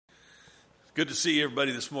Good to see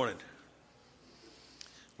everybody this morning.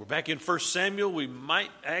 We're back in 1 Samuel. We might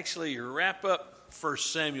actually wrap up 1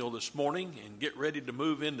 Samuel this morning and get ready to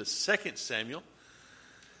move into 2 Samuel.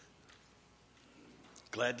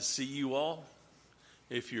 Glad to see you all.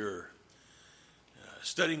 If you're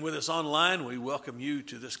studying with us online, we welcome you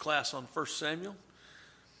to this class on 1 Samuel.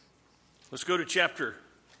 Let's go to chapter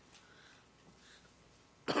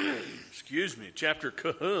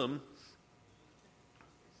Kahum.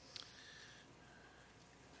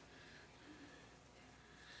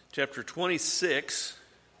 Chapter 26,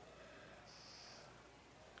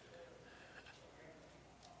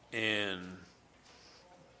 and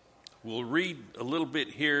we'll read a little bit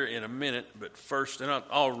here in a minute, but first, and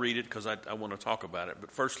I'll read it because I want to talk about it,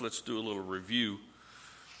 but first let's do a little review,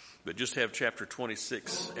 but just have chapter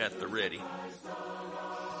 26 at the ready.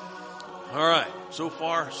 All right, so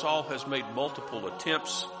far Saul has made multiple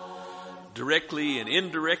attempts, directly and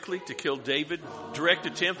indirectly, to kill David. Direct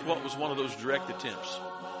attempt, what was one of those direct attempts?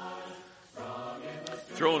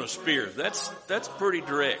 Throwing a spear. That's pretty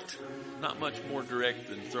direct. Not much more direct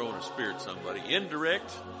than throwing a spear at somebody.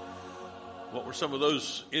 Indirect, what were some of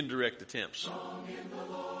those indirect attempts?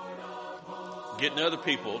 Getting other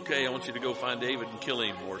people, okay, I want you to go find David and kill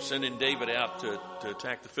him. Or sending David out to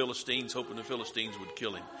attack the Philistines, hoping the Philistines would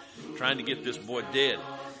kill him. Trying to get this boy dead.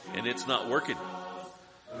 And it's not working.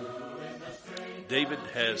 David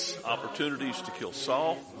has opportunities to kill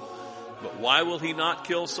Saul. But why will he not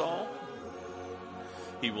kill Saul?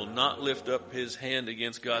 He will not lift up his hand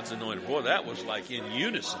against God's anointed. Boy, that was like in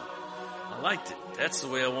unison. I liked it. That's the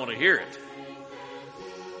way I want to hear it.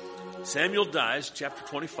 Samuel dies, chapter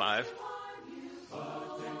 25.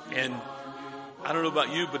 And I don't know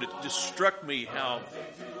about you, but it just struck me how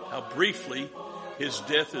briefly his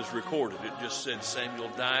death is recorded. It just said Samuel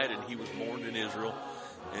died and he was mourned in Israel,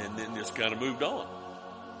 and then just kind of moved on.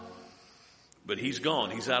 But he's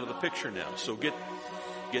gone. He's out of the picture now. So get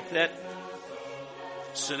that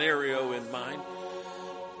scenario in mind.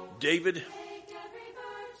 David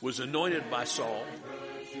was anointed by Samuel.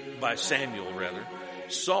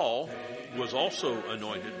 Saul was also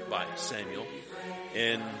anointed by Samuel,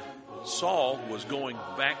 and Saul was going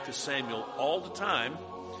back to Samuel all the time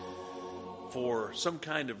for some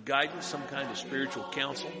kind of guidance, some kind of spiritual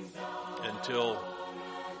counsel, until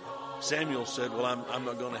Samuel said, well, I'm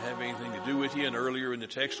not going to have anything to do with you. And earlier in the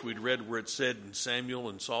text we'd read where it said, and Samuel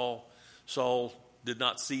and Saul did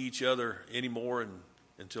not see each other anymore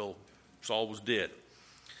until Saul was dead.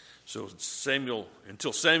 So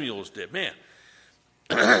until Samuel was dead. Man,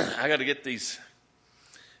 I got to get these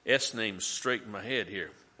S names straight in my head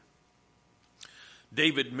here.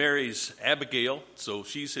 David marries Abigail, so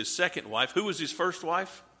she's his second wife. Who was his first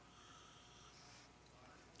wife?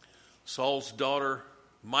 Saul's daughter,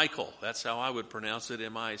 Michal. That's how I would pronounce it,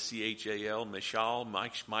 M-I-C-H-A-L,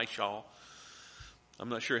 Michal. I'm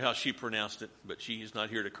not sure how she pronounced it, but she's not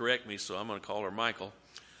here to correct me, so I'm going to call her Michal.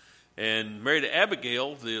 And married to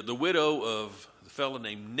Abigail, the widow of the fellow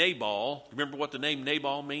named Nabal. Remember what the name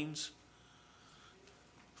Nabal means?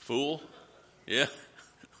 Fool? Yeah.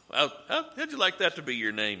 How'd you like that to be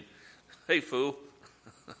your name? Hey, fool.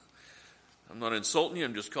 I'm not insulting you,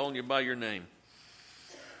 I'm just calling you by your name.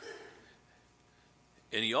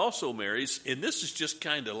 And he also marries, and this is just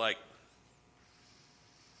kind of like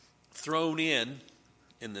thrown in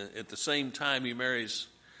at the same time he marries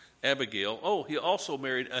Abigail. Oh, he also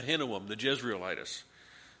married Ahinoam, the Jezreelitess.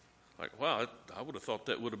 Like, wow, I would have thought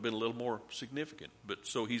that would have been a little more significant. But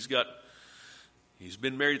so he's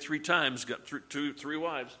been married 3 times, got 3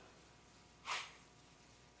 wives.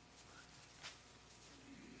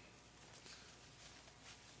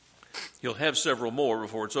 He'll have several more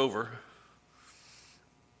before it's over.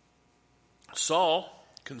 Saul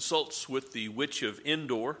consults with the witch of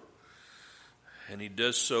Endor, and he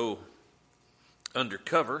does so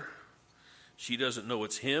undercover. She doesn't know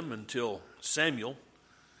it's him until Samuel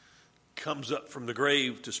comes up from the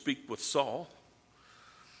grave to speak with Saul.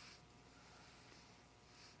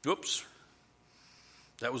 Oops.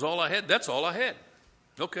 That was all I had. That's all I had.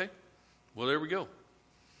 Okay. Well, there we go.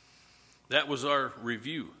 That was our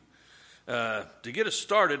review. To get us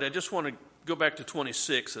started, I just want to go back to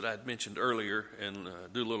 26 that I had mentioned earlier and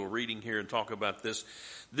do a little reading here and talk about this.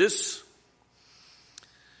 This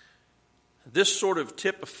sort of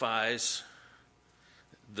typifies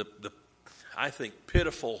the I think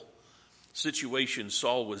pitiful situation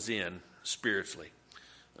Saul was in spiritually.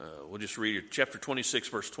 We'll just read it. Chapter 26,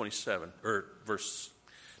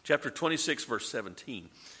 chapter 26, verse 17.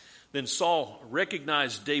 Then Saul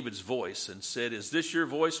recognized David's voice and said, "Is this your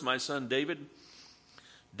voice, my son David?"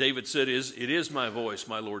 David said, "It is my voice,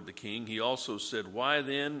 my lord the king." He also said, "Why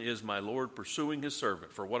then is my lord pursuing his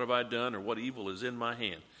servant? For what have I done, or what evil is in my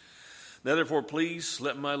hand? Now therefore, please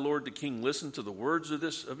let my lord the king listen to the words of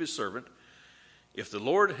his servant. If the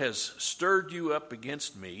Lord has stirred you up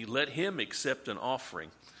against me, let him accept an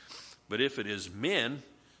offering. But if it is men,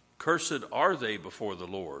 cursed are they before the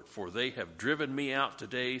Lord, for they have driven me out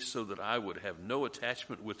today so that I would have no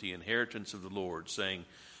attachment with the inheritance of the Lord, saying,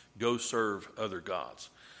 'Go serve other gods.'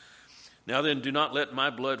 Now then, do not let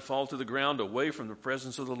my blood fall to the ground away from the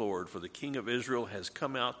presence of the Lord, for the king of Israel has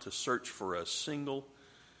come out to search for a single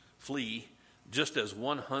flea, just as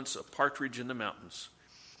one hunts a partridge in the mountains."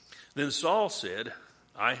 Then Saul said,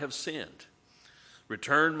 "I have sinned.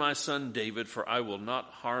 Return my son David, for I will not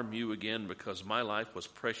harm you again, because my life was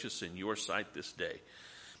precious in your sight this day.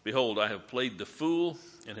 Behold, I have played the fool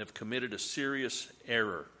and have committed a serious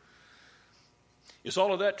error." Is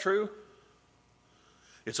all of that true?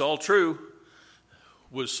 It's all true.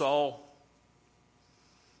 Was Saul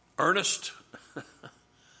earnest?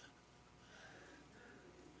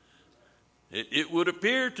 It would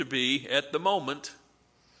appear to be at the moment.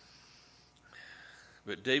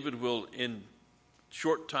 But David will in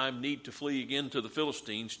short time need to flee again to the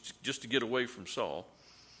Philistines just to get away from Saul.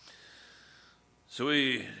 So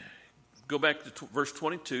we go back to verse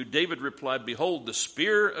 22. David replied, "Behold, the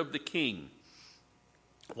spear of the king."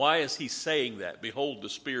 Why is he saying that? Behold, the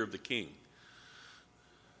spear of the king.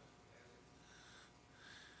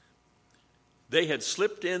 They had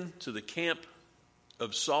slipped into the camp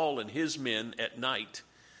of Saul and his men at night,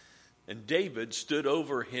 and David stood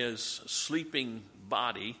over his sleeping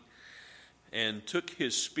body and took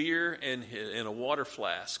his spear and a water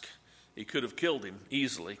flask. He could have killed him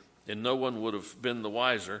easily, and no one would have been the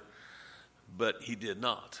wiser, but he did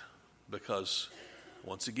not, because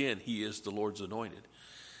once again, he is the Lord's anointed.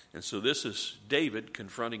 And so this is David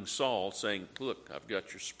confronting Saul, saying, "Look, I've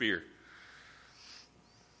got your spear.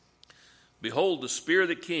 Behold, the spear of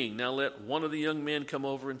the king. Now let one of the young men come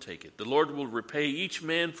over and take it. The Lord will repay each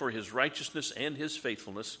man for his righteousness and his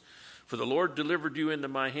faithfulness. For the Lord delivered you into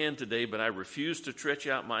my hand today, but I refuse to stretch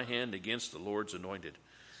out my hand against the Lord's anointed.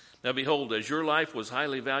 Now behold, as your life was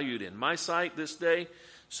highly valued in my sight this day,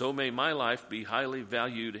 so may my life be highly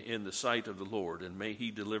valued in the sight of the Lord, and may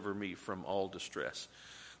he deliver me from all distress."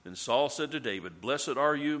 Then Saul said to David, "Blessed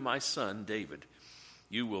are you, my son David.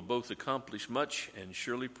 You will both accomplish much and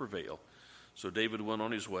surely prevail." So David went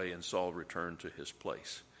on his way, and Saul returned to his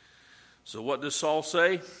place. So what does Saul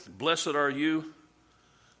say? "Blessed are you,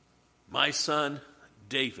 my son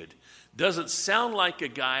David." Doesn't sound like a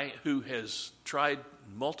guy who has tried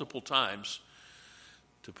multiple times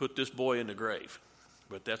to put this boy in the grave.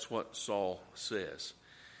 But that's what Saul says.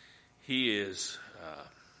 He is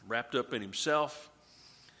wrapped up in himself.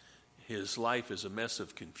 His life is a mess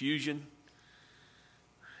of confusion.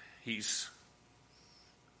 He's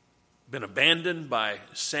been abandoned by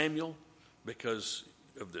Samuel because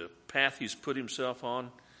of the path he's put himself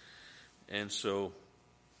on. And so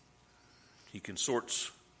he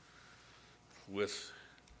consorts with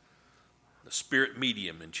the spirit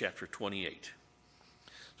medium in chapter 28.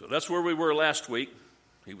 So that's where we were last week.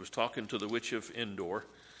 He was talking to the witch of Endor.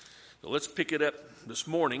 So let's pick it up this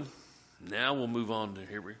morning. Now we'll move on to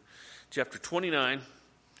here. Chapter 29,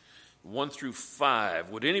 1 through 5.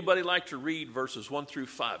 Would anybody like to read verses 1 through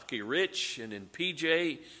 5? Okay, Rich, and then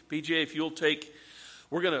PJ. PJ, if you'll take,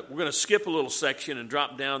 we're gonna skip a little section and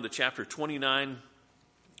drop down to chapter 29,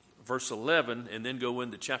 verse 11, and then go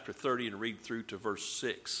into chapter 30 and read through to verse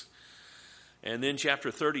 6. And then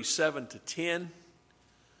chapter 37 to 10.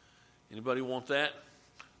 Anybody want that?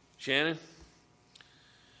 Shannon?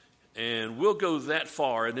 And we'll go that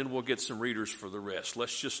far, and then we'll get some readers for the rest.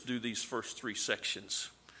 Let's just do these first three sections.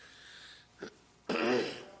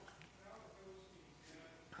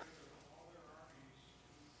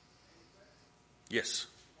 Yes.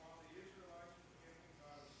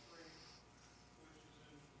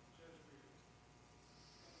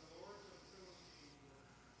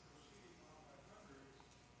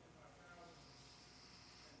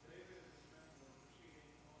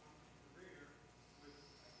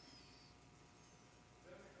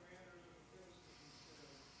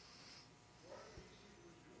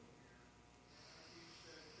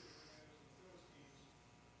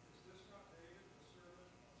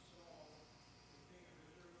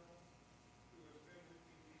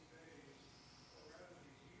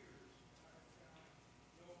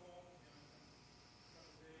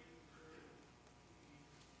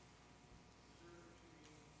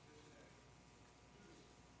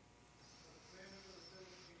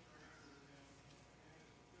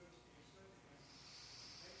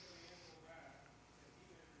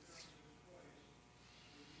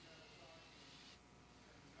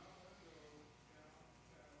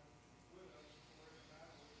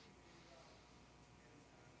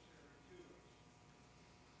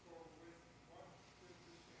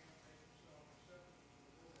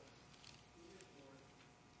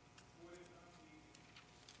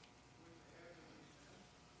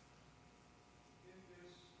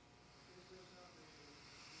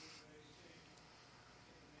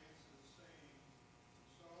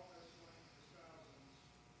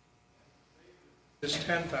 his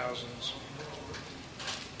 10,000s.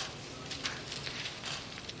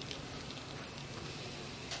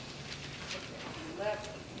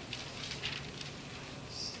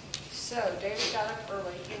 So David got up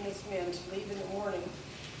early, he and his men, to leave in the morning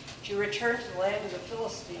to return to the land of the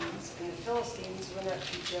Philistines, and the Philistines went up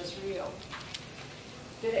to Jezreel.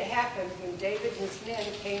 Then it happened, when David and his men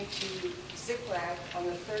came to Ziklag on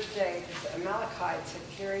the third day, that the Amalekites had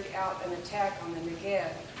carried out an attack on the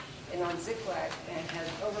Negev and on Ziklag, and had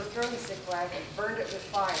overthrown Ziklag and burned it with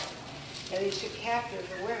fire. And he took captive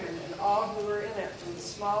the women and all who were in it, from the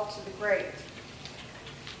small to the great,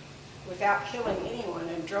 without killing anyone,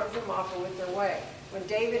 and drove them off and went their way. When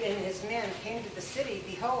David and his men came to the city,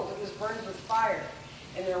 behold, it was burned with fire,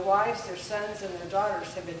 and their wives, their sons, and their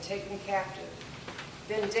daughters had been taken captive.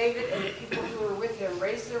 Then David and the people who were with him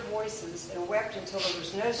raised their voices and wept until there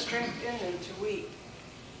was no strength in them to weep.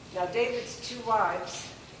 Now David's two wives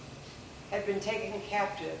had been taken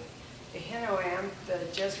captive, Ahinoam the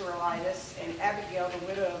Jezreelitess, and Abigail the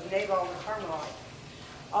widow of Nabal the Carmelite.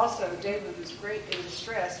 Also David was great in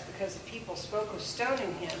distress, because the people spoke of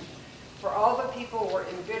stoning him, for all the people were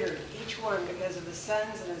embittered, each one because of his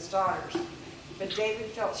sons and his daughters. But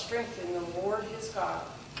David felt strength in the Lord his God.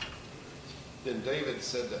 Then David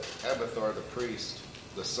said to Abiathar the priest,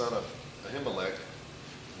 the son of Ahimelech,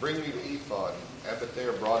 "Bring me the ephod." And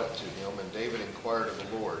Abiathar brought it to him, and David inquired of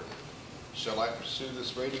the Lord, "Shall I pursue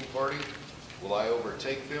this raiding party? Will I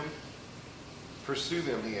overtake them?" "Pursue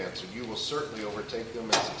them," he answered. "You will certainly overtake them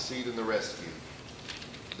and succeed in the rescue."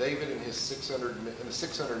 David and the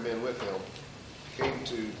 600 men with him came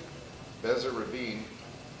to Bezer Ravine,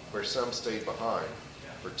 where some stayed behind,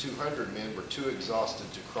 for 200 men were too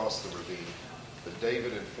exhausted to cross the ravine. But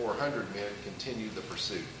David and 400 men continued the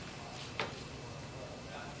pursuit.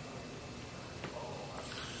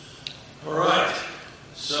 All right.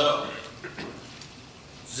 So,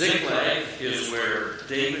 Ziklag is where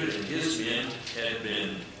David and his men had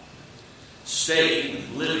been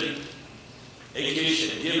staying, living. Achish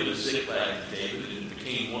had given Ziklag to David, and it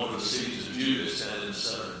became one of the cities of Judah, standing in the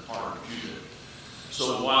southern part of Judah.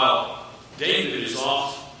 So while David is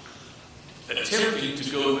off attempting to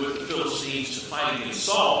go with the Philistines to fight against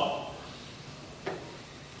Saul,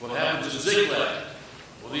 what happens to Ziklag?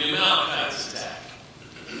 Well, the Amalekites attack.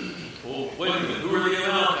 Well, wait a minute, who are the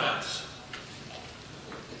Amalekites?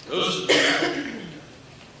 Those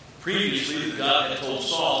previously God had told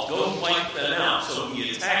Saul, go and wipe them out. So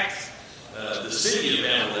he attacked the city of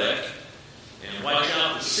Amalek and wiped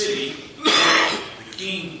out the city. The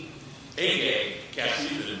king Agag,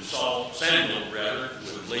 captive, and Samuel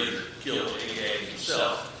would later kill Agag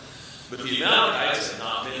himself. But the Amalekites had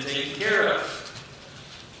not been taken care of.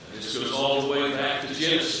 And this goes all the way back to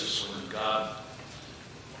Genesis, when God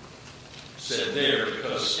said there,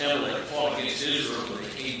 because Amalek fought against Israel when they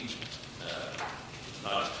came,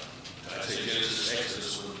 Genesis,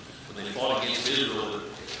 Exodus, when they fought against Israel,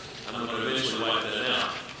 I'm going to eventually wipe that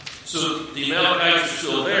out. So the Amalekites are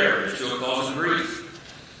still there, they're still causing grief.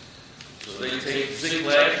 So they take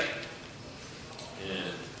Ziklag,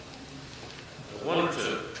 and I wanted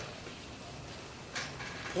to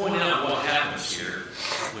point out what happens here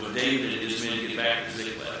when David and his men get back to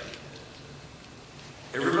Ziklag.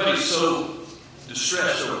 Everybody's so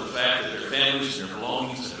distressed over the fact that their families and their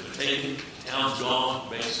belongings have been taken, town's gone,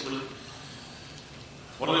 basically.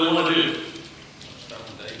 What do they want to do? Stop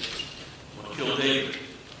David. They want to kill David.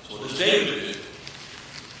 So what does David do?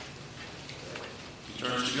 He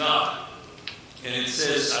turns to God. And it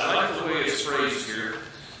says, I like the way it's phrased here,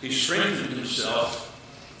 he strengthened himself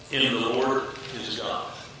in the Lord his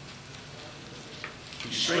God.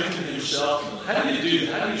 He strengthened himself. How do you do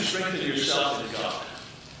that? How do you strengthen yourself in God?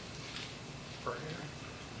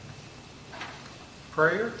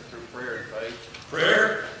 Prayer? Through prayer and faith.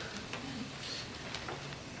 Prayer?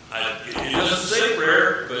 It doesn't say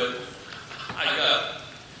prayer, but I got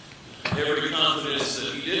every confidence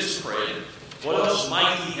that he did pray. What else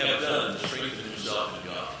might he have done to strengthen himself in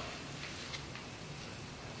God?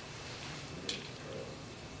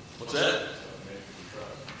 What's that?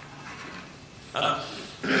 I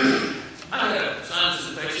had a sinus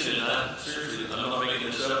infection, and seriously, I'm not making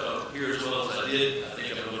this up here as well as I did. I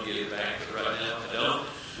think I'm going to get it back, but right now I don't.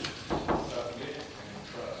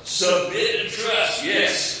 Submit and trust,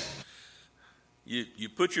 yes. You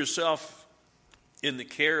put yourself in the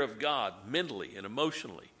care of God mentally and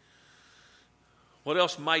emotionally. What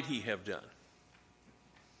else might he have done?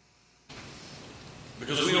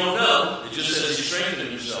 Because we don't know. It just says he strengthened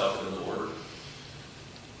himself in the Lord.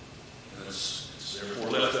 And it's therefore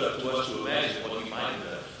left up to us to imagine what he might have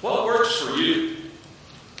done. What works for you?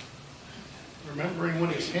 Remembering when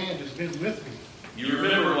his hand has been with me. You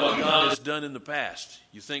remember what God has done in the past.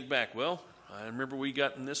 You think back, well, I remember we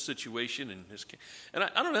got in this situation. And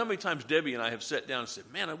I don't know how many times Debbie and I have sat down and said,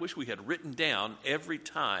 man, I wish we had written down every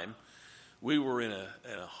time we were in a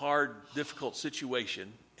hard, difficult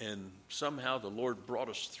situation, and somehow the Lord brought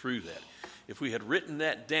us through that. If we had written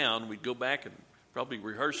that down, we'd go back and probably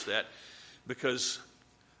rehearse that, because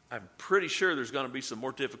I'm pretty sure there's going to be some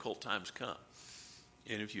more difficult times come.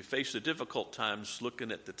 And if you face the difficult times,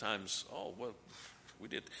 looking at the times, oh, well, we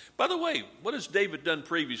did. By the way, what has David done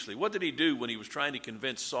previously? What did he do when he was trying to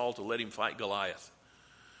convince Saul to let him fight Goliath?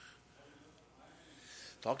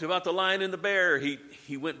 Talked about the lion and the bear.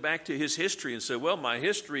 He went back to his history and said, well, my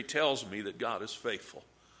history tells me that God is faithful.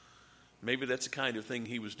 Maybe that's the kind of thing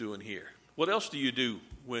he was doing here. What else do you do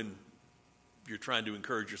when you're trying to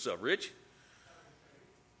encourage yourself, Rich?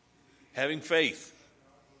 Having faith.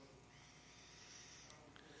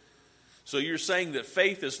 So you're saying that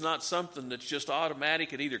faith is not something that's just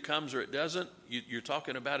automatic. It either comes or it doesn't. You're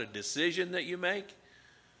talking about a decision that you make?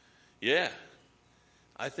 Yeah.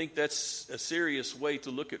 I think that's a serious way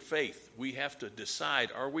to look at faith. We have to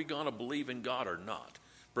decide, are we going to believe in God or not?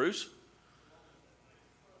 Bruce?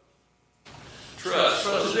 Trust.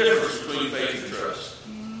 What's the difference between faith and trust?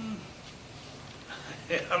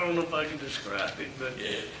 I don't know if I can describe it, but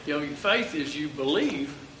faith is you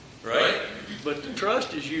believe, right? But the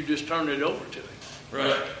trust is you just turn it over to Him,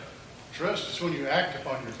 right? Trust is when you act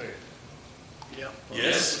upon your faith. Yeah.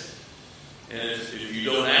 Yes. And if you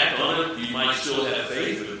don't act on it, you might still have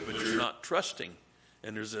faith, but you're not trusting,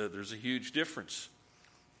 and there's a huge difference.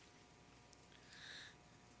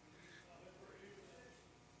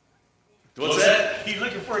 What's that? He's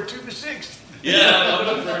looking for a 2 to 6. Yeah, I'm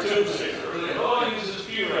looking for a 2 to 6. Oh, I use this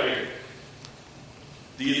pew right here.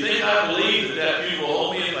 Do you think I believe that pew will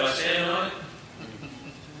hold me if I stand on it?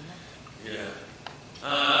 Yeah.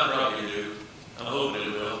 I probably do. I'm hoping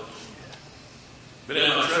it will. But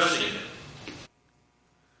am I trusting it?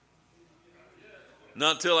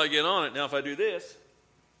 Not until I get on it. Now, if I do this.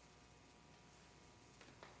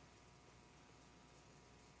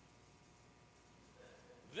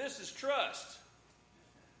 This is trust.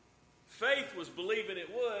 Faith was believing it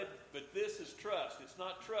would, but this is trust. It's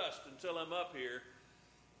not trust until I'm up here.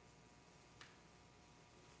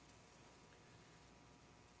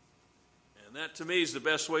 And that, to me, is the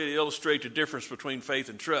best way to illustrate the difference between faith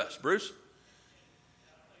and trust. Bruce?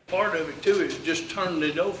 Part of it, too, is just turning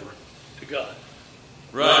it over to God.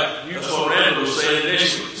 Right. That's what Randall was saying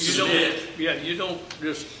initially. You don't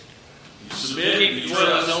just submit, keep you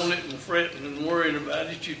dwelling trust on it and fretting and worrying about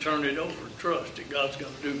it. You turn it over and trust that God's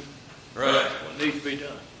going to do what needs to be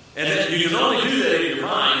done. And then you can only do that in your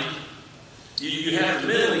mind. You have to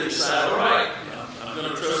mentally decide, all right, I'm going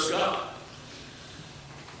to trust God.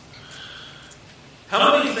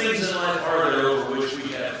 How many things in life are there over which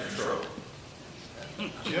we have control?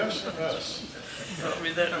 Just us. Oh,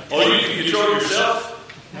 you can control yourself?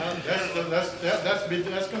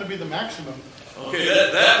 That's going to be the maximum. Okay,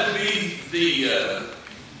 that would be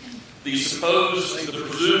the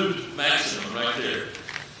presumed maximum right there.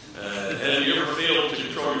 Have you ever failed to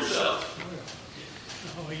control yourself?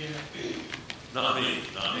 Oh, yeah. Not me.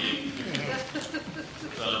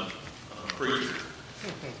 I'm a preacher.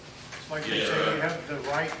 It's like they say you have the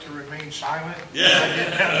right to remain silent. Yeah,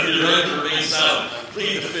 you have to remain silent.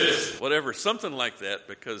 Plead the fifth. Whatever, something like that,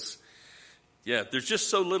 because, there's just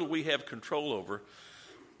so little we have control over.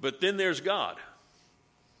 But then there's God,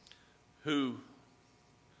 who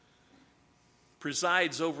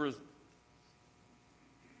presides over.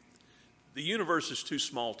 The universe is too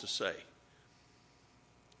small to say,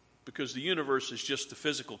 because the universe is just the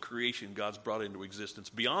physical creation God's brought into existence.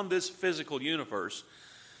 Beyond this physical universe,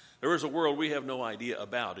 there is a world we have no idea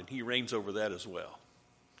about, and He reigns over that as well.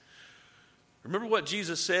 Remember what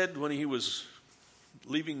Jesus said when He was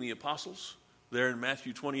leaving the apostles there in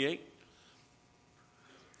Matthew 28?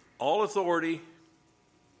 All authority,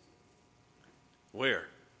 where?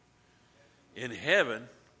 In heaven,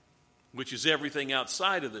 which is everything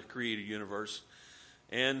outside of the created universe,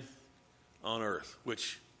 and on earth,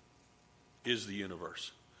 which is the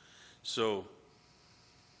universe. So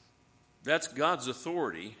that's God's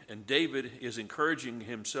authority, and David is encouraging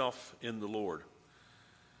himself in the Lord.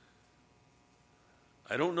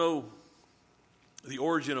 I don't know the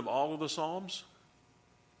origin of all of the Psalms,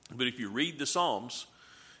 but if you read the Psalms,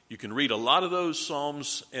 you can read a lot of those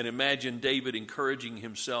Psalms and imagine David encouraging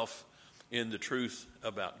himself in the truth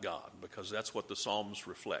about God, because that's what the Psalms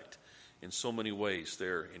reflect. In so many ways,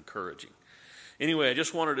 they're encouraging. Anyway, I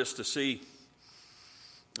just wanted us to see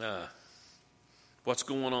what's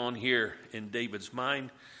going on here in David's mind.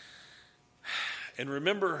 And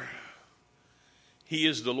remember, He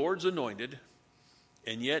is the Lord's anointed,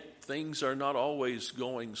 and yet things are not always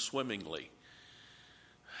going swimmingly.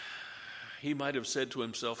 He might have said to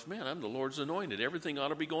himself, man, I'm the Lord's anointed. Everything ought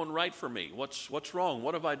to be going right for me. What's wrong?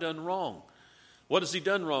 What have I done wrong? What has he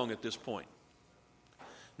done wrong at this point?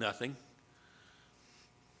 Nothing.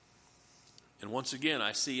 And once again,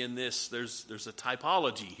 I see in this, there's a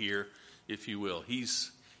typology here, if you will.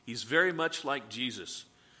 He's very much like Jesus.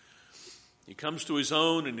 He comes to his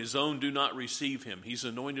own, and his own do not receive him. He's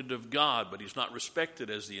anointed of God, but he's not respected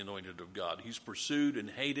as the anointed of God. He's pursued and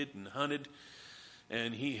hated and hunted.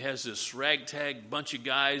 And he has this ragtag bunch of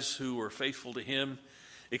guys who are faithful to him.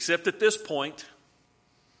 Except at this point,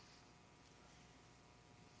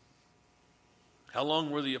 how long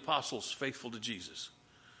were the apostles faithful to Jesus?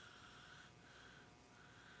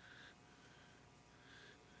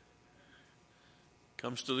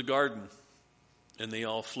 Comes to the garden, and they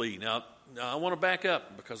all flee. Now I want to back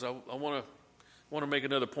up because I want to make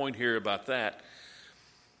another point here about that.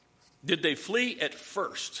 Did they flee at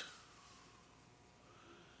first?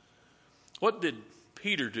 What did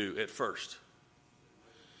Peter do at first?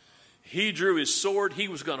 He drew his sword. He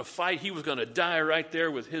was going to fight. He was going to die right there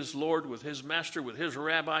with his Lord, with his master, with his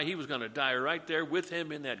rabbi. He was going to die right there with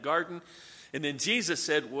him in that garden. And then Jesus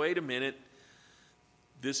said, wait a minute,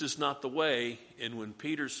 this is not the way. And when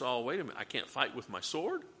Peter saw, wait a minute, I can't fight with my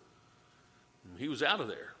sword, he was out of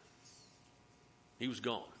there. He was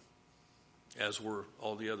gone, as were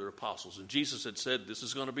all the other apostles. And Jesus had said, this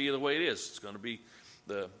is going to be the way it is. It's going to be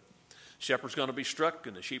the shepherd's going to be struck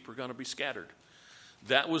and the sheep are going to be scattered.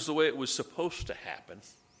 That was the way it was supposed to happen.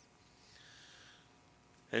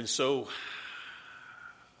 And so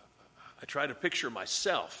I try to picture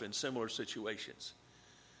myself in similar situations.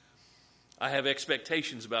 I have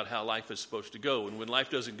expectations about how life is supposed to go. And when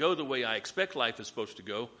life doesn't go the way I expect life is supposed to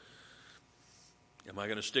go, am I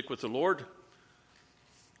going to stick with the Lord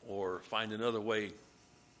or find another way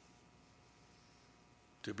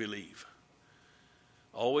to believe?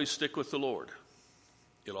 Always stick with the Lord.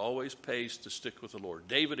 It always pays to stick with the Lord.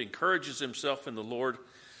 David encourages himself in the Lord,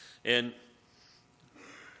 and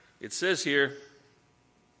it says here,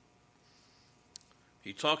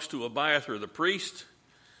 he talks to Abiathar the priest,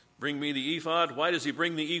 bring me the ephod. Why does he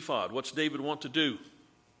bring the ephod? What's David want to do?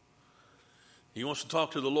 He wants to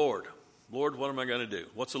talk to the Lord. Lord, what am I going to do?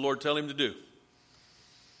 What's the Lord tell him to do?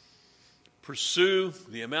 Pursue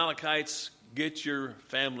the Amalekites, get your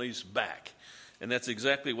families back. And that's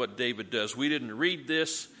exactly what David does. We didn't read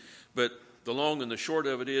this, but the long and the short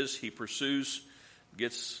of it is he pursues,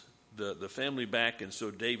 gets the family back, and so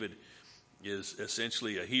David is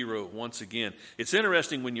essentially a hero once again. It's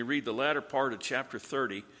interesting when you read the latter part of chapter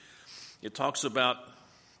 30, it talks about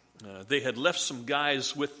they had left some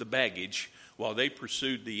guys with the baggage while they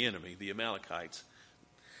pursued the enemy, the Amalekites.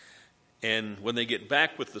 And when they get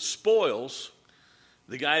back with the spoils,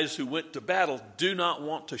 the guys who went to battle do not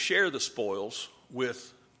want to share the spoils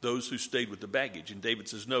with those who stayed with the baggage. And David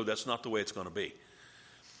says, no, that's not the way it's going to be.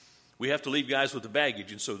 We have to leave guys with the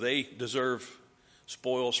baggage, and so they deserve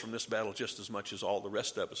spoils from this battle just as much as all the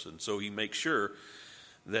rest of us. And so he makes sure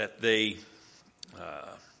that they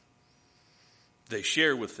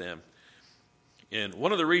share with them. And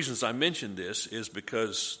one of the reasons I mention this is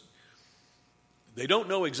because they don't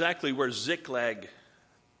know exactly where Ziklag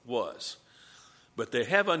was. But they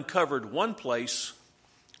have uncovered one place,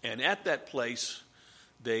 and at that place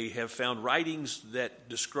they have found writings that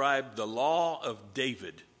describe the law of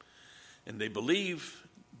David. And they believe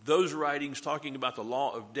those writings talking about the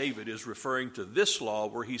law of David is referring to this law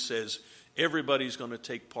where he says everybody's going to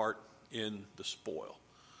take part in the spoil.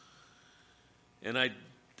 And I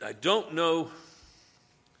don't know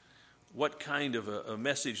what kind of a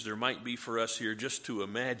message there might be for us here just to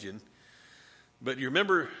imagine. But you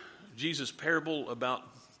remember Jesus' parable about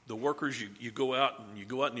the workers? You go out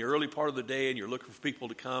in the early part of the day and you're looking for people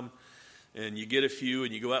to come, and you get a few,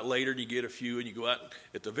 and you go out later and you get a few, and you go out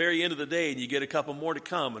at the very end of the day and you get a couple more to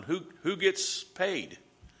come. And who gets paid?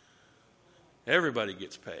 Everybody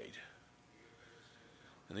gets paid.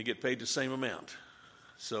 And they get paid the same amount.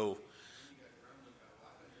 So,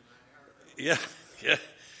 yeah.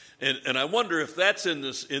 And I wonder if that's in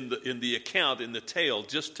the account, in the tale,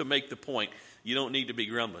 just to make the point. You don't need to be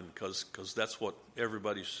grumbling because that's what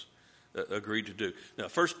everybody's agreed to do. Now,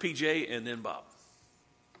 first PJ and then Bob.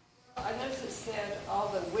 I noticed it said all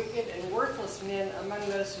the wicked and worthless men among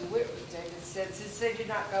those who went with David said, since they did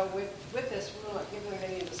not go with us, we will not give them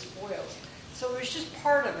any of the spoils. So it was just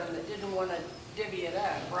part of them that didn't want to divvy it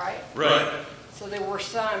up, right? Right. So there were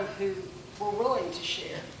some who were willing to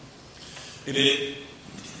share.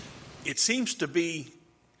 It seems to be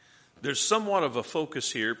there's somewhat of a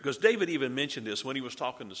focus here, because David even mentioned this when he was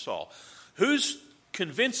talking to Saul. Who's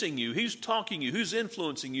convincing you, who's talking you, who's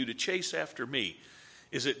influencing you to chase after me?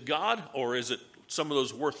 Is it God, or is it some of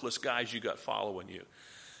those worthless guys you got following you?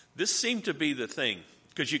 This seemed to be the thing,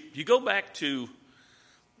 because you go back to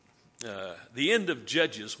the end of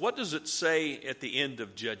Judges. What does it say at the end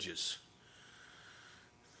of Judges?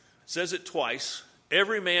 It says it twice.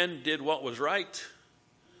 Every man did what was right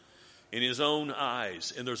in his own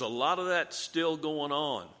eyes. And there's a lot of that still going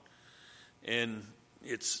on. And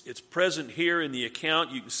it's present here in the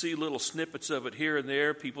account. You can see little snippets of it here and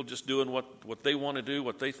there. People just doing what they want to do,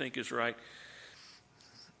 what they think is right.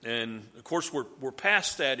 And, of course, we're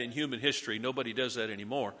past that in human history. Nobody does that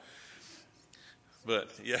anymore. But,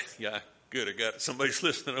 yeah, good. I got somebody's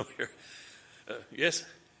listening over here. Yes?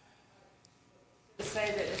 To say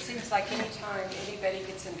that it seems like any time anybody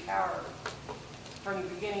gets in power, from the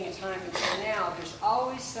beginning of time until now, there's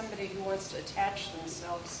always somebody who wants to attach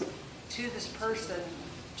themselves to this person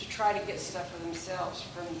to try to get stuff for themselves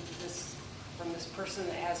from this person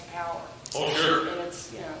that has power. Oh, sure. And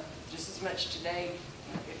it's, just as much today,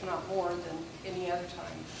 if not more, than any other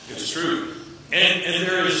time. It's true. And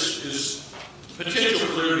there is potential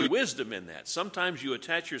for wisdom in that. Sometimes you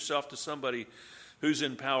attach yourself to somebody who's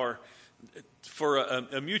in power for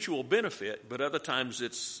a mutual benefit, but other times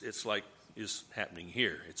it's like is happening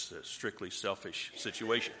here. It's a strictly selfish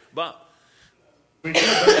situation. Bob? We go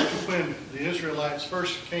back to when the Israelites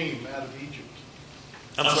first came out of Egypt.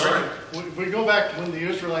 I'm sorry? We go back to when the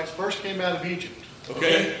Israelites first came out of Egypt.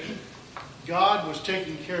 Okay. God was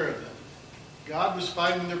taking care of them. God was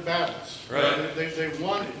fighting their battles. Right. They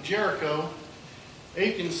won at Jericho.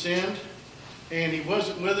 Achan sinned, and he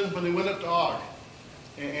wasn't with them when they went up to Og.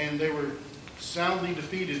 And they were soundly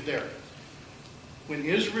defeated there. When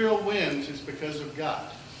Israel wins, it's because of God.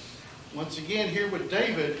 Once again, here with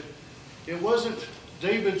David, it wasn't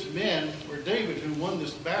David's men or David who won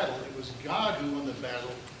this battle. It was God who won the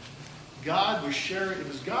battle. God was sharing, it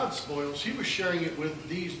was God's spoils. He was sharing it with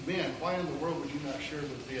these men. Why in the world would you not share it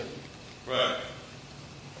with the other? Right.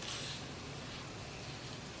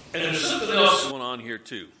 And there's something else going on here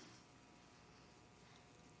too.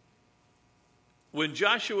 When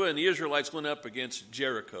Joshua and the Israelites went up against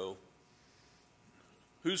Jericho,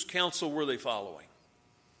 whose counsel were they following?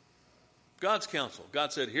 God's counsel.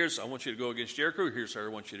 God said, I want you to go against Jericho. Here's how I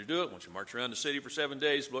want you to do it. I want you to march around the city for 7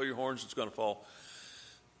 days, blow your horns, it's going to fall.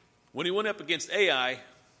 When he went up against Ai,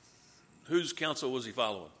 whose counsel was he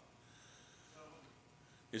following?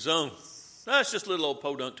 His own. It's just a little old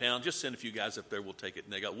podunk town. Just send a few guys up there, we'll take it.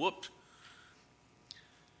 And they got whooped.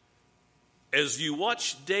 As you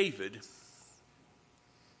watch David,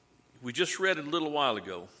 we just read it a little while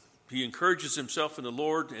ago. He encourages himself in the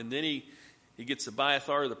Lord, and then he gets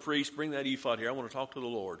Abiathar, the priest, bring that ephod here. I want to talk to the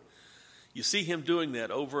Lord. You see him doing that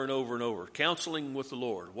over and over and over, counseling with the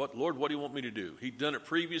Lord. Lord, what do you want me to do? He'd done it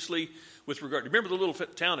previously with regard. Remember the little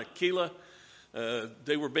town of Keilah?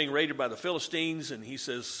 They were being raided by the Philistines, and he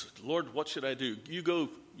says, Lord, what should I do? You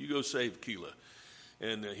go save Keilah.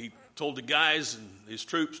 And he told the guys and his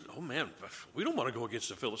troops, oh man, we don't want to go against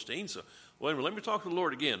the Philistines. So, well, let me talk to the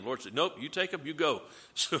Lord again. The Lord said, nope, you take them, you go.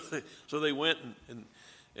 So they went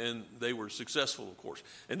and they were successful, of course.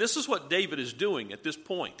 And this is what David is doing at this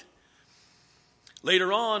point.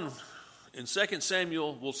 Later on, in 2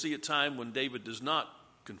 Samuel, we'll see a time when David does not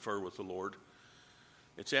confer with the Lord.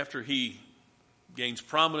 It's after he gains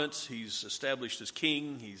prominence, he's established as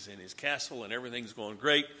king, he's in his castle, and everything's going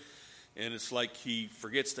great. And it's like he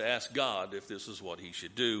forgets to ask God if this is what he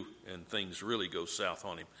should do, and things really go south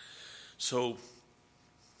on him. So,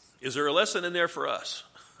 is there a lesson in there for us?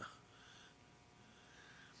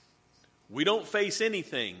 We don't face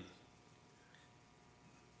anything,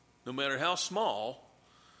 no matter how small,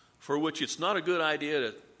 for which it's not a good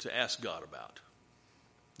idea to ask God about.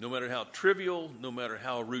 No matter how trivial, no matter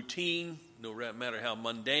how routine, no matter how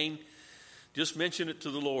mundane, just mention it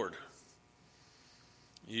to the Lord.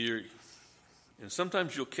 And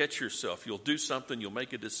sometimes you'll catch yourself. You'll do something, you'll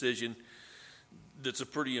make a decision that's a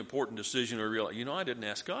pretty important decision, or realize, I didn't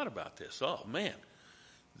ask God about this. Oh, man,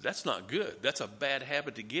 that's not good. That's a bad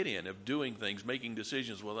habit to get in, of doing things, making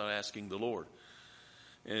decisions without asking the Lord.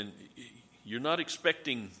 And you're not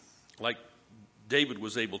expecting, like David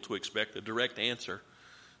was able to expect, a direct answer,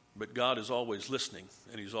 but God is always listening,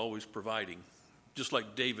 and he's always providing. Just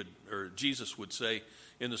like David or Jesus would say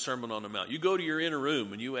in the Sermon on the Mount. You go to your inner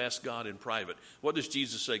room and you ask God in private. What does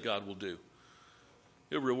Jesus say God will do?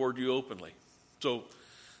 He'll reward you openly. So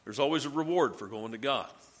there's always a reward for going to God.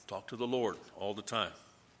 Talk to the Lord all the time.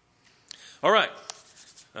 All right.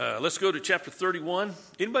 Let's go to chapter 31.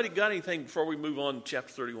 Anybody got anything before we move on to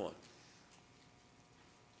chapter 31?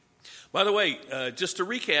 By the way, just to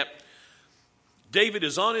recap, David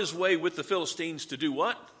is on his way with the Philistines to do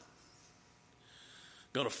what?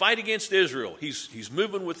 Going to fight against Israel. He's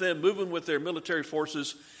moving with them, moving with their military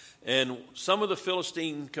forces. And some of the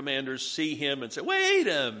Philistine commanders see him and say, wait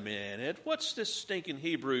a minute, what's this stinking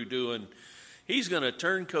Hebrew doing? He's going to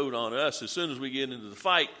turncoat on us as soon as we get into the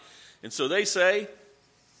fight. And so they say,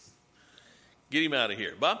 get him out of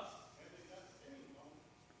here. Bob?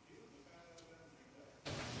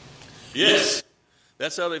 Yes.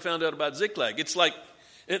 That's how they found out about Ziklag. It's like,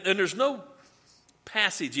 and there's no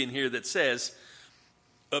passage in here that says,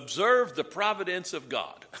 observe the providence of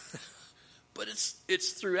God. But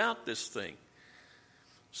it's throughout this thing.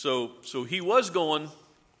 So he was going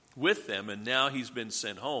with them, and now he's been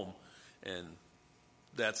sent home. And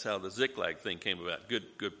that's how the Ziklag thing came about.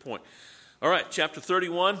 Good point. All right, chapter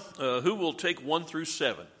 31. Who will take 1 through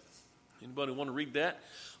 7? Anybody want to read that?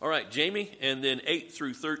 All right, Jamie, and then 8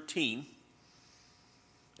 through 13.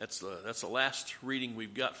 That's the last reading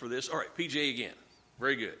we've got for this. All right, PJ again.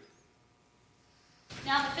 Very good.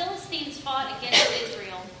 Now the Philistines fought against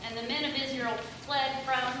Israel, and the men of Israel fled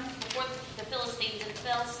from before the Philistines and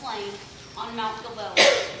fell slain on Mount Gilboa.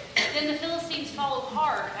 Then the Philistines followed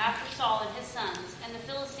hard after Saul and his sons, and the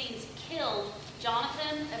Philistines killed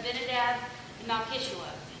Jonathan, Abinadab, and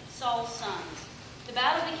Malchishua, Saul's sons. The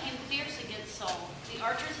battle became fierce against Saul. The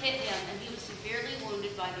archers hit him, and he was severely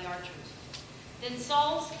wounded by the archers. Then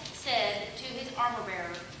Saul said to his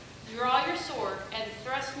armor-bearer, "Draw your sword and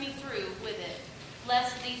thrust me through with it,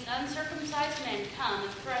 lest these uncircumcised men come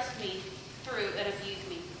and thrust me through and abuse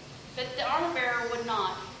me." But the armor-bearer would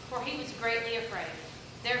not, for he was greatly afraid.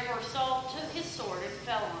 Therefore Saul took his sword and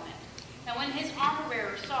fell on it. And when his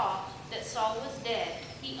armor-bearer saw that Saul was dead,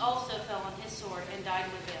 he also fell on his sword and died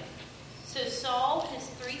with him. So Saul, his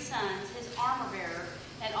 3 sons, his armor-bearer,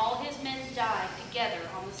 and all his men died together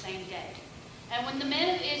on the same day. And when the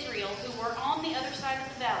men of Israel who were on the other side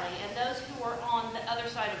of the valley and those who were on the other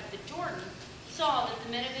side of the Jordan saw that the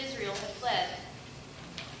men of Israel had fled,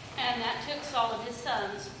 and that took Saul and his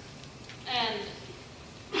sons, and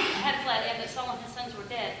had fled, and that Saul and his sons were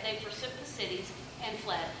dead, they forsook the cities and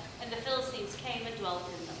fled. And the Philistines came and dwelt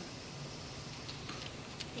in them.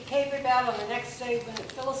 It came about on the next day when the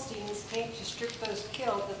Philistines came to strip those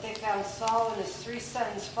killed that they found Saul and his 3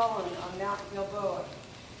 sons fallen on Mount Gilboa.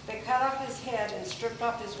 They cut off his head and stripped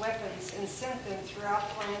off his weapons and sent them throughout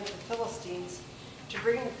the land of the Philistines to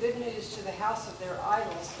bring the good news to the house of their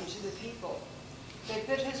idols and to the people. They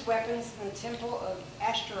put his weapons in the temple of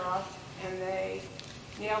Ashtaroth, and they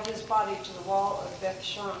nailed his body to the wall of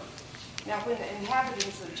Beth-shan. Now when the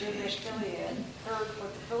inhabitants of Jabesh-Gilead heard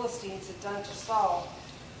what the Philistines had done to Saul,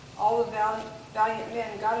 all the valiant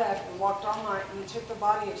men got up and walked all night and took the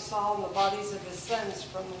body of Saul and the bodies of his sons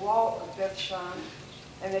from the wall of Beth-shan,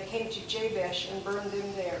 and they came to Jabesh and burned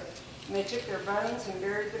them there. And they took their bones and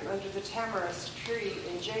buried them under the tamarisk tree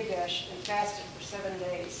in Jabesh and fasted for 7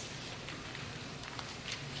 days.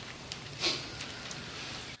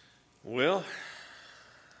 Well,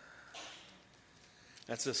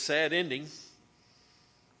 that's a sad ending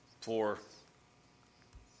for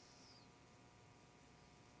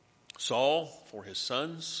Saul, for his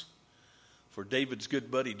sons, for David's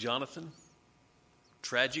good buddy Jonathan.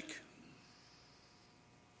 Tragic.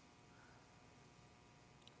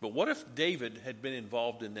 But what if David had been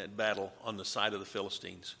involved in that battle on the side of the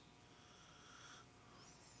Philistines?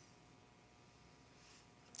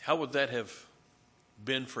 How would that have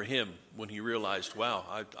been for him when he realized,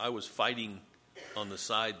 wow, I was fighting on the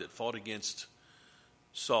side that fought against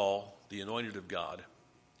Saul, the anointed of God,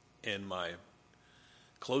 and my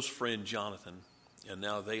close friend Jonathan, and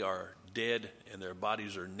now they are dead and their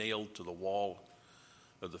bodies are nailed to the wall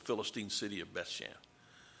of the Philistine city of Beth-shan.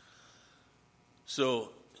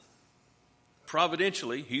 So,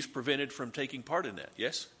 providentially, he's prevented from taking part in that,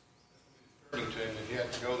 yes? To him, if you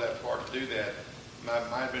have to go that far to do that, might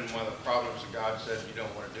have been one of the problems that God said you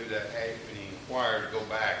don't want to do that. Hey, when he inquired, go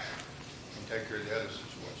back and take care of the other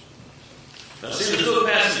situation. Now, see, there's no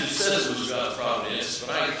passage that says it was God's providence,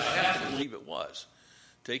 but I have to believe it was.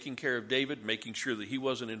 Taking care of David, making sure that he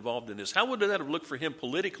wasn't involved in this. How would that have looked for him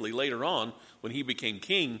politically later on when he became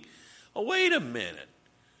king? Oh, wait a minute.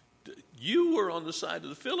 You were on the side of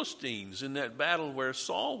the Philistines in that battle where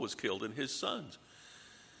Saul was killed and his sons.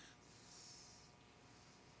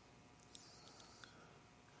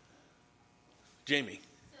 Jamie.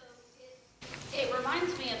 So it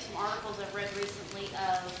reminds me of some articles I've read recently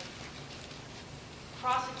of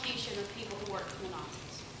prosecution of people who worked for the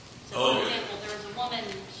Nazis. So, for example, there was a woman,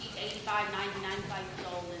 she's 85, 90, 95 years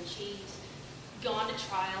old, and she's gone to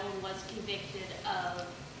trial and was convicted of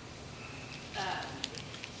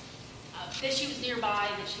that she was nearby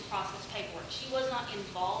and that she processed paperwork. She was not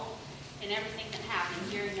involved in everything that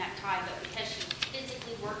happened during that time, but because she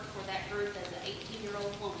physically worked for that group as an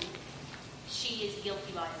 18-year-old woman, she is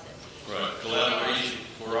guilty by association. Right, collaboration,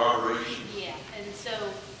 corroboration. Yeah, and so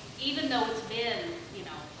even though it's been,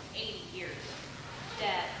 80 years,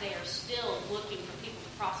 that they are still looking for people to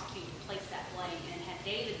prosecute and place that blame. And had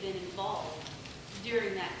David been involved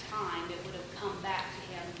during that time, it would have come back to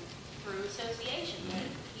him through association that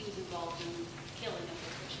he was involved in killing of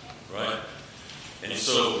the Christian. Right. And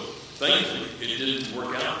so, thankfully, it didn't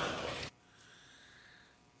work out that way.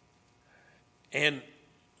 And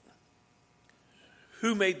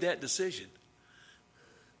who made that decision?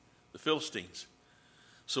 The Philistines.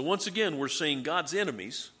 So once again, we're seeing God's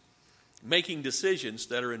enemies making decisions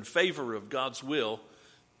that are in favor of God's will,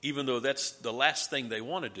 even though that's the last thing they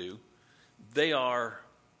want to do. They are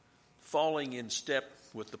falling in step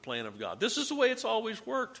with the plan of God. This is the way it's always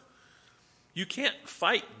worked. You can't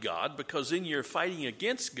fight God, because in your fighting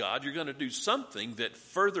against God, you're going to do something that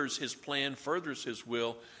furthers his plan, furthers his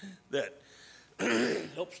will, that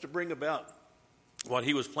helps to bring about what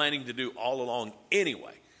he was planning to do all along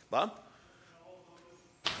anyway. Bob?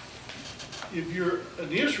 If you're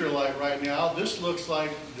an Israelite right now, this looks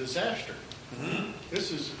like disaster. Mm-hmm.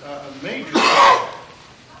 This is a major problem.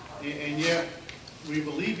 And yet we've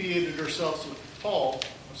alleviated ourselves with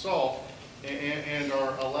Saul, and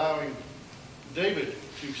are allowing David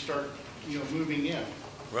to start, moving in.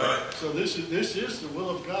 Right. So this is the will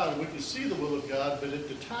of God. We can see the will of God, but at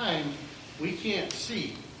the time we can't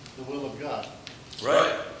see the will of God.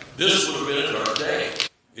 Right. This would have been in our day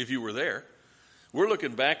if you were there. We're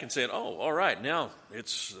looking back and saying, "Oh, all right, now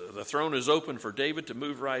it's the throne is open for David to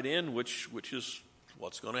move right in," which is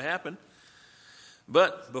what's going to happen.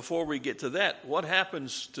 But before we get to that, what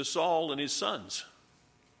happens to Saul and his sons?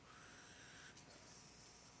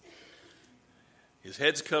 His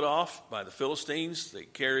head's cut off by the Philistines. They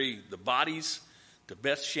carry the bodies to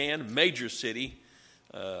Bethshan, major city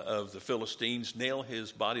of the Philistines, nail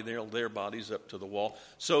his body, nail their bodies up to the wall.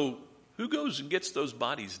 So who goes and gets those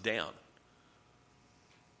bodies down?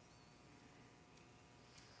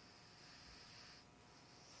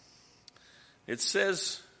 It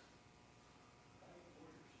says,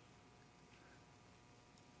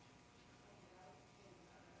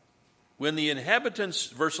 when the inhabitants,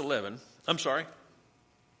 verse 11,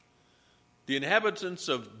 the inhabitants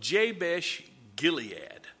of Jabesh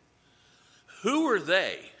Gilead, who were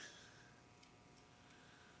they?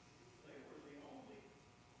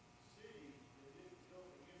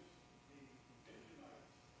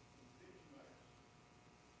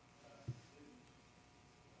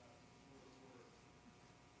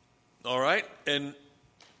 All right, and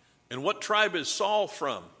what tribe is Saul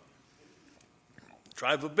from?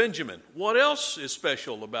 Tribe of Benjamin. What else is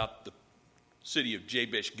special about the city of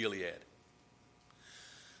Jabesh Gilead?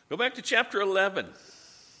 Go back to chapter 11.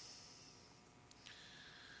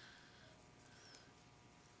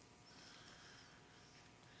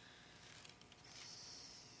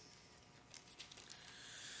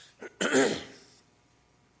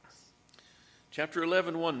 Chapter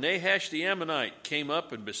 11:1, Nahash the Ammonite came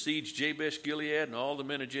up and besieged Jabesh Gilead, and all the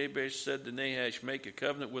men of Jabesh said to Nahash, "Make a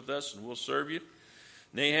covenant with us, and we'll serve you."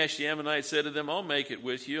 Nahash the Ammonite said to them, "I'll make it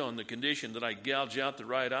with you on the condition that I gouge out the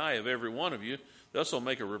right eye of every one of you. Thus I'll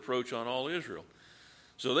make a reproach on all Israel."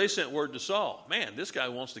 So they sent word to Saul, "Man, this guy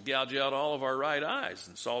wants to gouge out all of our right eyes."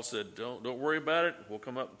 And Saul said, Don't worry about it. We'll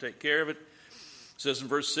come up and take care of it. It says in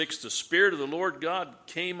verse 6, the Spirit of the Lord God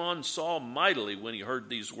came on Saul mightily when he heard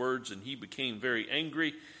these words, and he became very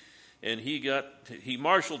angry. And he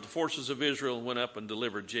marshaled the forces of Israel and went up and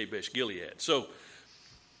delivered Jabesh Gilead. So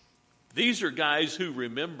these are guys who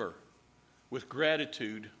remember with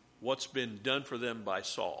gratitude what's been done for them by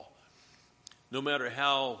Saul. No matter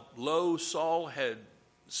how low Saul had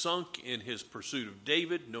sunk in his pursuit of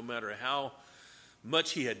David, no matter how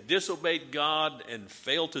much he had disobeyed God and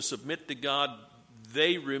failed to submit to God,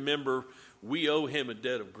 they remember we owe him a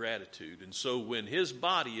debt of gratitude. And so when his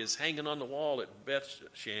body is hanging on the wall at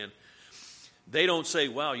Bethshan, they don't say,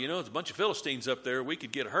 "Wow, there's a bunch of Philistines up there. We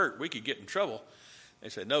could get hurt. We could get in trouble." They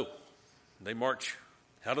say, no. They march.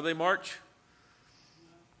 How do they march?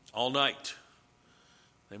 All night.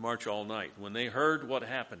 They march all night. When they heard what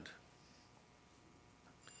happened,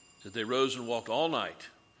 that they rose and walked all night.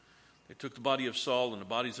 They took the body of Saul and the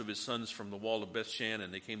bodies of his sons from the wall of Bethshan,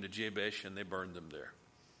 and they came to Jabesh, and they burned them there.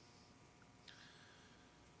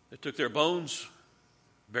 They took their bones,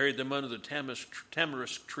 buried them under the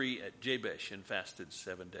tamarisk tree at Jabesh, and fasted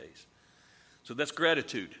 7 days. So that's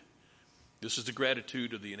gratitude. This is the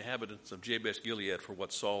gratitude of the inhabitants of Jabesh Gilead for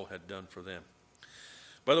what Saul had done for them.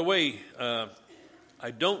 By the way,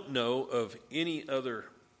 I don't know of any other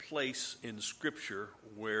place in Scripture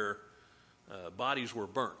where bodies were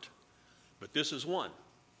burnt, but this is one.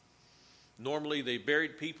 Normally they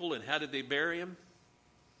buried people, and how did they bury them?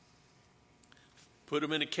 Put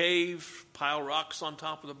them in a cave, pile rocks on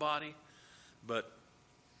top of the body. But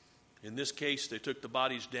in this case, they took the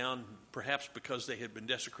bodies down, perhaps because they had been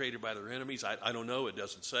desecrated by their enemies. I don't know, it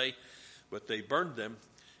doesn't say. But they burned them.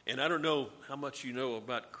 And I don't know how much you know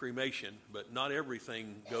about cremation, but not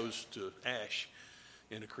everything goes to ash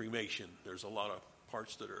in a cremation. There's a lot of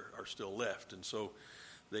parts that are still left. And so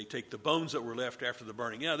they take the bones that were left after the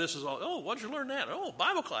burning. Yeah, this is all, oh, what did you learn that? Oh,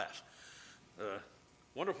 Bible class.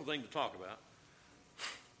 Wonderful thing to talk about.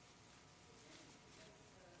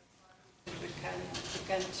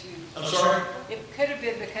 I'm sorry? It could have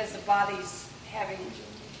been because the bodies, having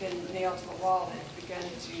been nailed to the wall, had begun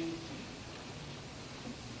to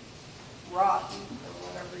rot, or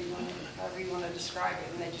however you want to describe it,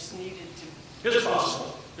 and they just needed to. It's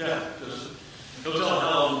possible. Yeah. Don't tell them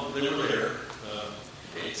how long they were there.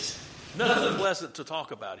 It's nothing pleasant to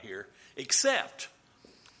talk about here, except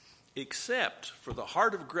for the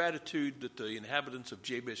heart of gratitude that the inhabitants of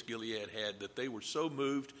Jabesh Gilead had, that they were so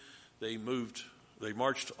moved. They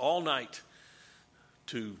marched all night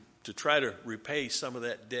to try to repay some of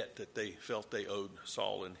that debt that they felt they owed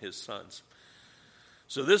Saul and his sons.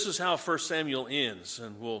 So this is how 1 Samuel ends,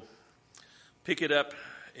 and we'll pick it up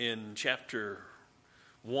in chapter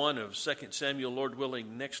 1 of 2 Samuel, Lord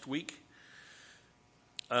willing, next week.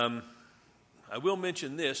 I will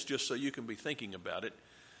mention this just so you can be thinking about it.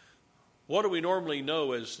 What do we normally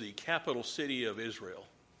know as the capital city of Israel?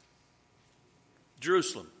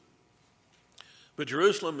 Jerusalem. But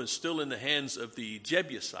Jerusalem is still in the hands of the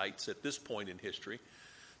Jebusites at this point in history.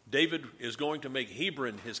 David is going to make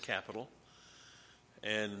Hebron his capital,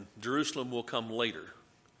 and Jerusalem will come later.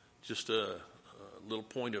 Just a little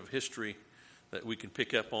point of history that we can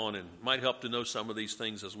pick up on and might help to know some of these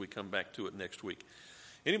things as we come back to it next week.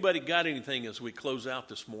 Anybody got anything as we close out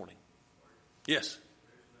this morning? Yes?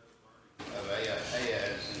 Of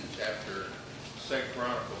Ahaz in chapter 2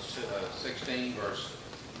 Chronicles 16, verse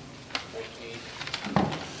 14.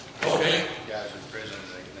 Okay. Guys in prison,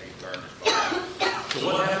 they burned his body. So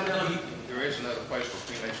what happened now? There is another place where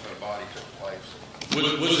cremation of the body took place.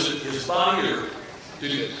 Was it his body, or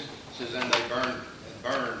did It says then they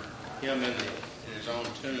burned him in his own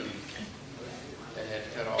tomb that had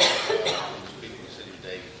cut off his people in the city of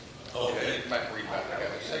David. Okay. Go back and read about that.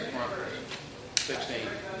 2 Chronicles 16,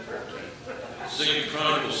 14. 2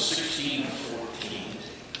 Chronicles 16, 14.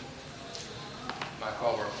 Might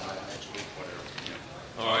call her next week, whatever.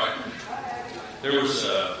 All right. There was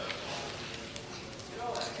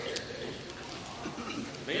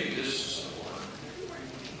maybe this is somewhere.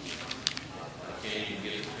 I can't even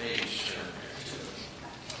get the page.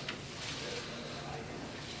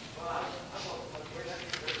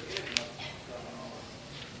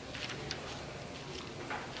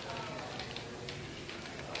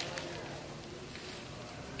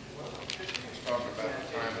 It's talking about the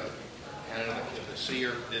time of Hannah, the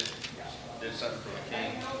seer did something for the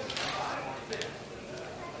king.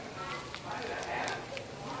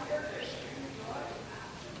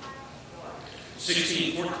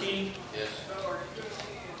 $16, $14. Yes.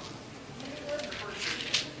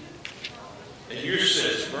 And yours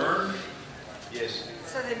says burn. Yes.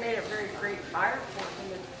 So they made a very great fire for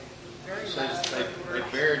him. And very It says much they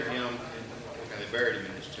buried him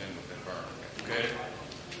in his tomb and burned him. Okay.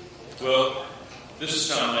 Well, this is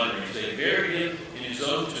how mine reads. They buried him in his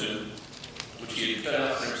own tomb, which he had cut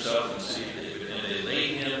out for himself in the city of David, and they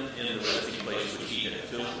laid him in the resting place which he had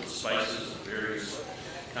filled with spices of various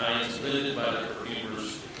kinds, lit by the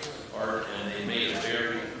perfumer's art, and they made a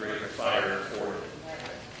very great fire for him.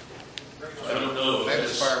 So I don't know if Maybe the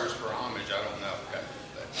this fire was for homage. I don't know.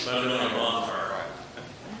 might have been a bonfire. Right.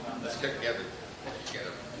 Let's get together.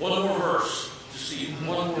 One more verse. Just see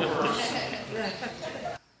one more verse.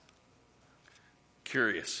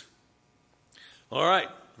 Curious. All right.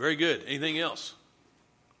 Very good. Anything else?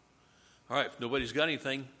 All right. If nobody's got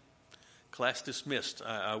anything, class dismissed.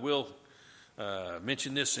 I will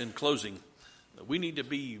mention this in closing. We need to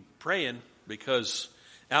be praying because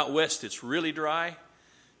out west it's really dry.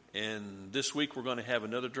 And this week we're going to have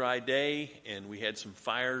another dry day. And we had some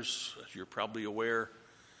fires, as you're probably aware,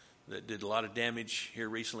 that did a lot of damage here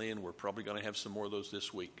recently. And we're probably going to have some more of those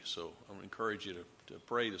this week. So I'm going to encourage you to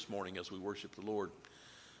pray this morning as we worship the Lord.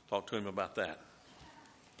 Talk to him about that.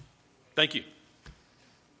 Thank you.